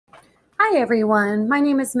Hi everyone, my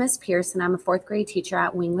name is Miss Pierce and I'm a fourth grade teacher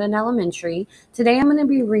at Wingland Elementary. Today I'm going to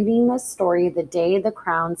be reading the story, The Day the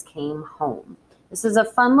Crowns Came Home. This is a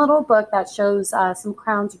fun little book that shows some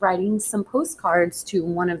crowns writing some postcards to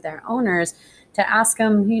one of their owners to ask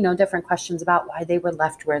them, different questions about why they were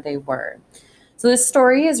left where they were. So this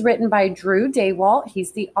story is written by Drew Daywalt.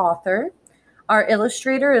 He's the author. Our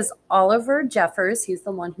illustrator is Oliver Jeffers. He's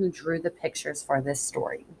the one who drew the pictures for this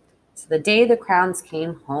story. So The Day the Crowns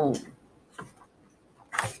Came Home.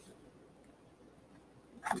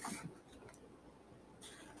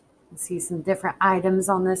 See some different items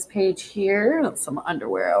on this page here. Some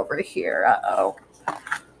underwear over here. Uh-oh. All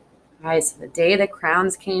right, so The Day the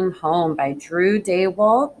Crowns Came Home by Drew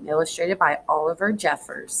Daywalt, illustrated by Oliver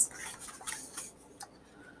Jeffers.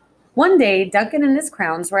 One day, Duncan and his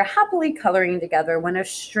crowns were happily coloring together when a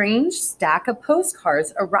strange stack of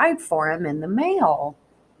postcards arrived for him in the mail.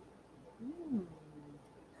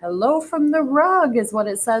 Hello from the rug is what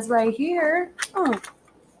it says right here. Oh.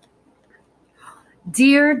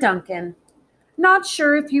 Dear Duncan, not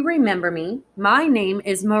sure if you remember me. My name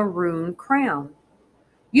is Maroon Crayon.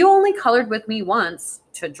 You only colored with me once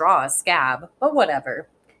to draw a scab, but whatever.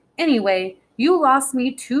 Anyway, you lost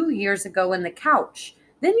me 2 years ago in the couch.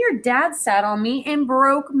 Then your dad sat on me and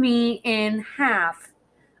broke me in half.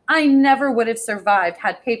 I never would have survived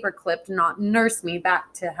had Paperclip not nursed me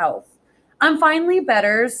back to health. I'm finally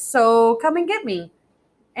better, so come and get me.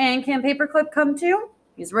 And can Paperclip come too?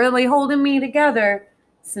 He's really holding me together.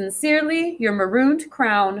 Sincerely, your marooned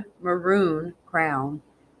crown, Maroon Crayon.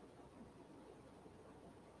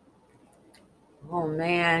 Oh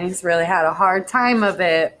man, he's really had a hard time of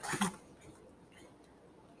it.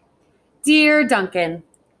 Dear Duncan,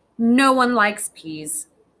 no one likes peas.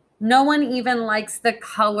 No one even likes the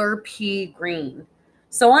color pea green.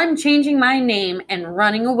 So I'm changing my name and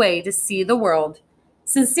running away to see the world.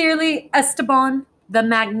 Sincerely, Esteban the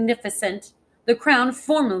Magnificent, the crown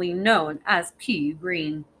formerly known as Pea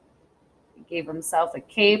Green. He gave himself a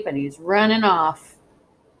cape and he's running off.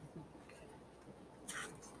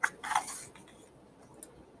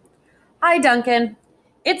 Hi, Duncan.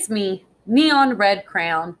 It's me, Neon Red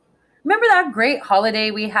Crayon. Remember that great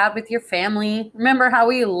holiday we had with your family? Remember how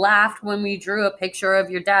we laughed when we drew a picture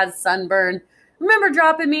of your dad's sunburn? Remember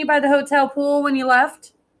dropping me by the hotel pool when you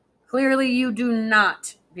left? Clearly you do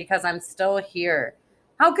not, because I'm still here.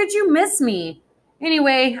 How could you miss me?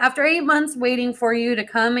 Anyway, after 8 months waiting for you to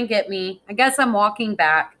come and get me, I guess I'm walking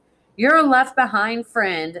back. Your left behind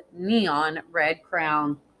friend, Neon Red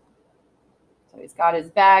Crayon. So he's got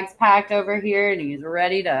his bags packed over here and he's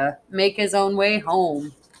ready to make his own way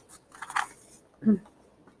home.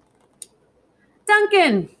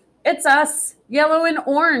 Duncan, it's us, Yellow and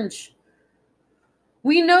Orange.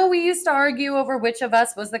 We know we used to argue over which of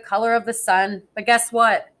us was the color of the sun, but guess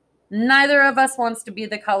what? Neither of us wants to be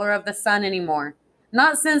the color of the sun anymore.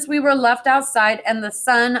 Not since we were left outside and the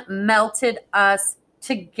sun melted us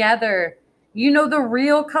together. You know the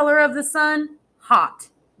real color of the sun? Hot.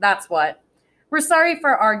 That's what. We're sorry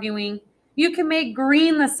for arguing. You can make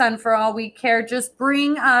green the sun for all we care. Just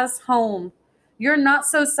bring us home. Your not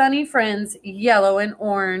so sunny friends, Yellow and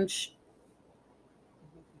Orange.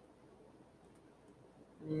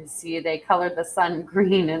 You see, they colored the sun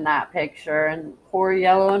green in that picture, and poor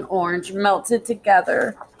Yellow and Orange melted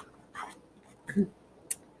together.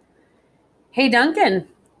 Hey, Duncan,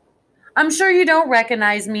 I'm sure you don't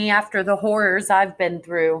recognize me after the horrors I've been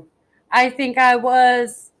through. I think I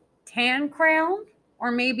was tan crayon or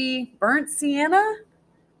maybe burnt sienna.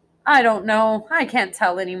 I don't know. I can't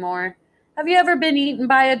tell anymore. Have you ever been eaten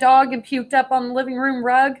by a dog and puked up on the living room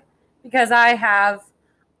rug? Because I have.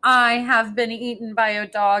 I have been eaten by a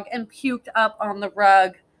dog and puked up on the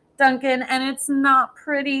rug, Duncan, and it's not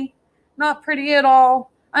pretty. Not pretty at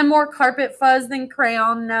all. I'm more carpet fuzz than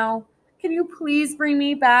crayon now. Can you please bring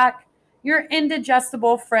me back? Your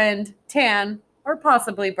indigestible friend, Tan, or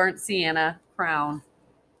possibly burnt sienna, Crown.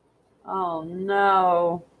 Oh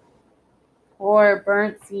no. Or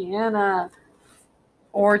burnt sienna.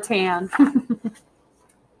 Or Tan.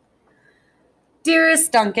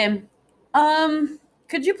 Dearest Duncan,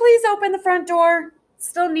 could you please open the front door?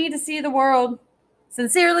 Still need to see the world.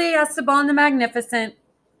 Sincerely, Esteban the Magnificent,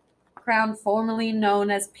 Crown formerly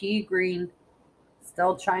known as Pea Green,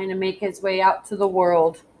 still trying to make his way out to the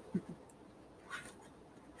world.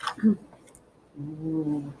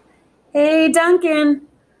 Hey, Duncan.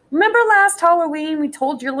 Remember last Halloween we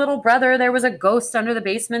told your little brother there was a ghost under the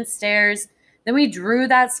basement stairs? Then we drew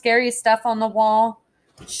that scary stuff on the wall.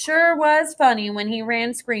 It sure was funny when he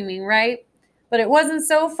ran screaming, right? But it wasn't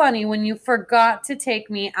so funny when you forgot to take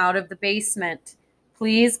me out of the basement.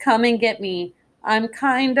 Please come and get me. I'm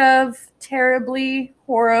kind of terribly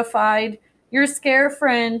horrified. Your scare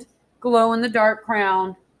friend, glow in the dark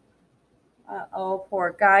crown. Oh,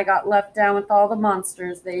 poor guy got left down with all the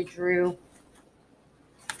monsters they drew.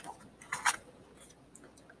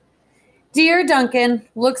 Dear Duncan,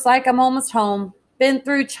 looks like I'm almost home. Been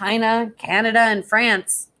through China, Canada, and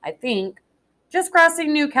France, I think. Just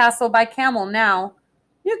crossing Newcastle by camel now.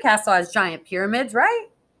 Newcastle has giant pyramids, right?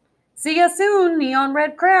 See ya soon, neon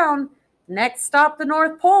red crown. Next stop, the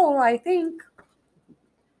North Pole, I think.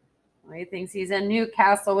 Well, he thinks he's in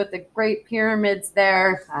Newcastle with the great pyramids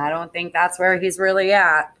there. I don't think that's where he's really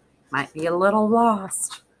at. Might be a little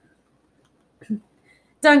lost.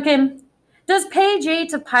 Duncan, does page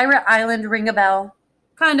 8 of Pirate Island ring a bell?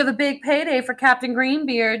 Kind of a big payday for Captain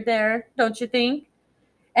Greenbeard there, don't you think?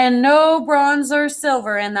 And no bronze or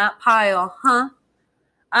silver in that pile, huh?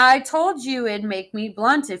 I told you it'd make me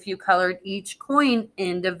blunt if you colored each coin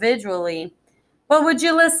individually. But would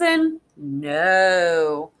you listen?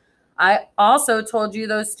 No. I also told you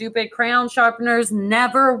those stupid crayon sharpeners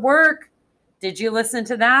never work. Did you listen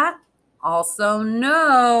to that? Also,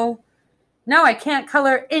 no. Now I can't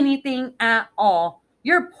color anything at all.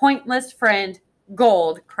 Your pointless friend,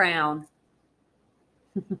 Gold Crown.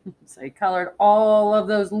 So he colored all of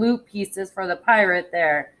those loop pieces for the pirate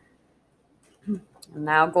there. And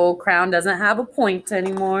now Gold Crown doesn't have a point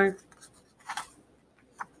anymore.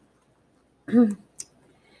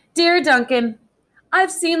 Dear Duncan,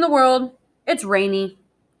 I've seen the world. It's rainy.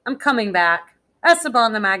 I'm coming back.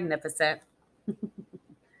 Esteban the Magnificent.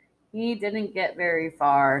 He didn't get very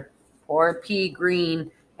far. Poor P.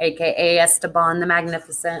 Green, a.k.a. Esteban the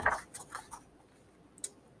Magnificent.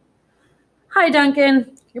 Hi,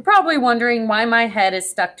 Duncan. You're probably wondering why my head is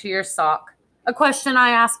stuck to your sock. A question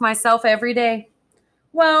I ask myself every day.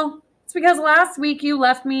 Well, it's because last week you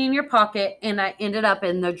left me in your pocket and I ended up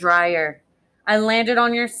in the dryer. I landed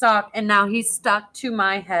on your sock and now he's stuck to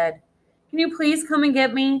my head. Can you please come and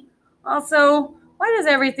get me? Also, why does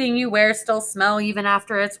everything you wear still smell even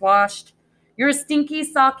after it's washed? You're a stinky,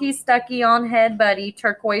 socky, stucky on head buddy,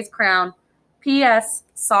 turquoise crown. P.S.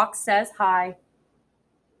 Sock says hi.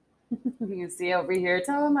 You can see over here.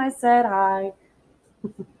 Tell him I said hi.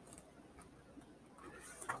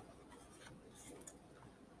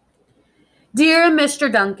 Dear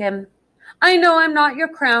Mr. Duncan, I know I'm not your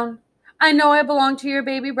crown. I know I belong to your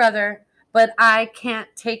baby brother, but I can't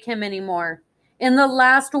take him anymore. In the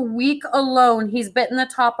last week alone, he's bitten the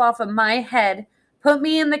top off of my head, put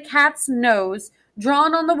me in the cat's nose,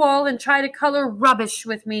 drawn on the wall, and tried to color rubbish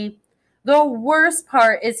with me. The worst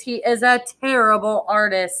part is he is a terrible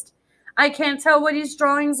artist. I can't tell what his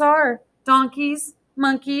drawings are. Donkeys,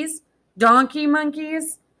 monkeys, donkey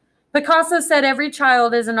monkeys. Picasso said every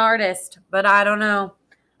child is an artist, but I don't know.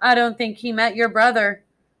 I don't think he met your brother.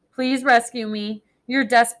 Please rescue me. Your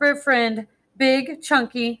desperate friend, big,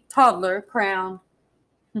 chunky, toddler crown.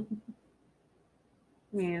 You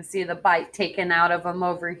can see the bite taken out of him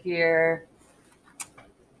over here.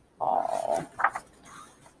 Oh.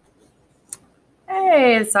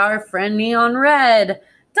 Hey, it's our friend Neon Red.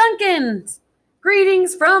 Duncan,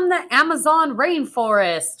 greetings from the Amazon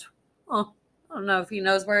rainforest. Oh, I don't know if he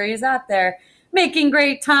knows where he's at there. Making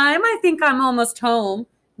great time. I think I'm almost home.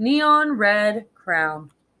 Neon Red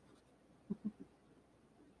Crown.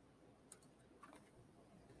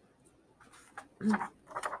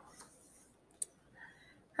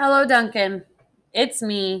 Hello, Duncan. It's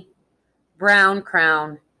me, Brown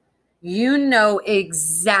Crown. You know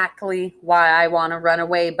exactly why I want to run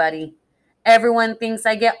away, buddy. Everyone thinks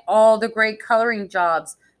I get all the great coloring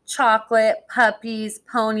jobs. Chocolate, puppies,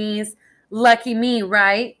 ponies. Lucky me,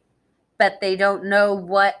 right? But they don't know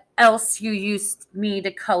what else you used me to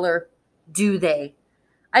color, do they?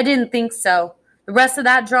 I didn't think so. The rest of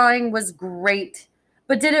that drawing was great.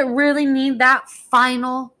 But did it really need that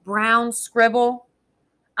final brown scribble?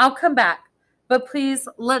 I'll come back. But please,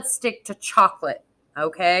 let's stick to chocolate,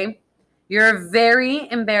 okay? You're a very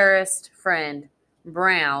embarrassed friend,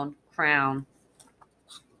 Brown Crown.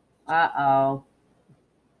 Uh-oh.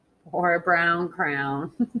 Poor Brown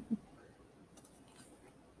Crown.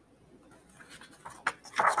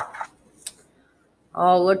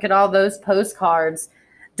 Oh, look at all those postcards.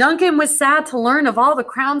 Duncan was sad to learn of all the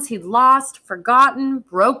crowns he'd lost, forgotten,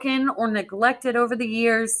 broken, or neglected over the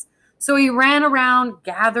years, so he ran around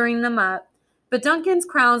gathering them up. But Duncan's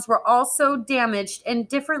crowns were all so damaged and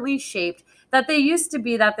differently shaped than they used to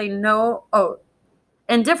be that they no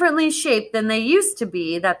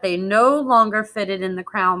longer fitted in the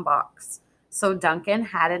crown box. So Duncan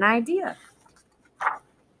had an idea.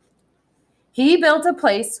 He built a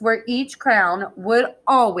place where each crown would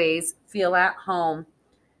always feel at home.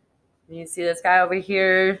 You see this guy over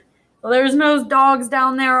here. Well, there's no dogs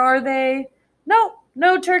down there, are they? Nope,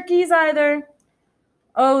 no turkeys either.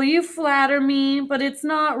 Oh, you flatter me, but it's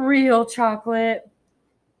not real chocolate.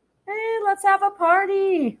 Hey, let's have a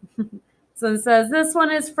party. So it says this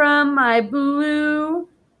one is from my blue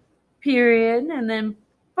period, and then,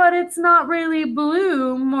 but it's not really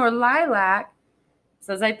blue, more lilac. It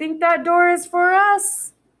says, I think that door is for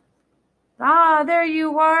us. Ah, there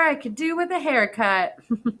you are. I could do with a haircut.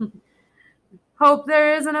 Hope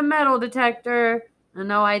there isn't a metal detector.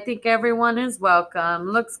 No, I think everyone is welcome.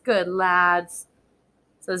 Looks good, lads.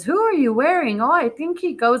 Says, who are you wearing? Oh, I think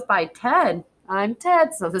he goes by Ted. I'm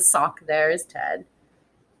Ted. So the sock there is Ted.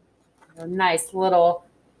 A nice little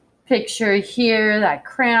picture here, that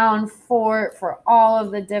crown fort for all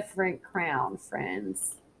of the different crown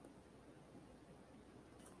friends.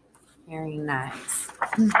 Very nice.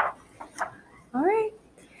 All right.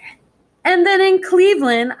 And then in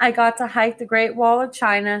Cleveland, I got to hike the Great Wall of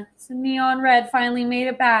China. So Neon Red finally made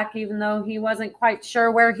it back, even though he wasn't quite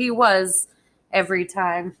sure where he was every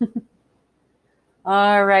time.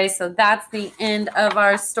 All right, so that's the end of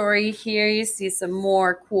our story here. You see some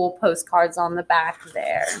more cool postcards on the back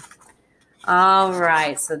there. All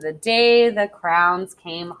right, so the day the crowns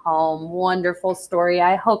came home. Wonderful story.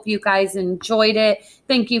 I hope you guys enjoyed it.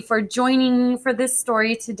 Thank you for joining me for this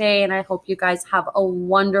story today, and I hope you guys have a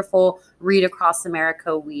wonderful Read Across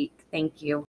America week. Thank you.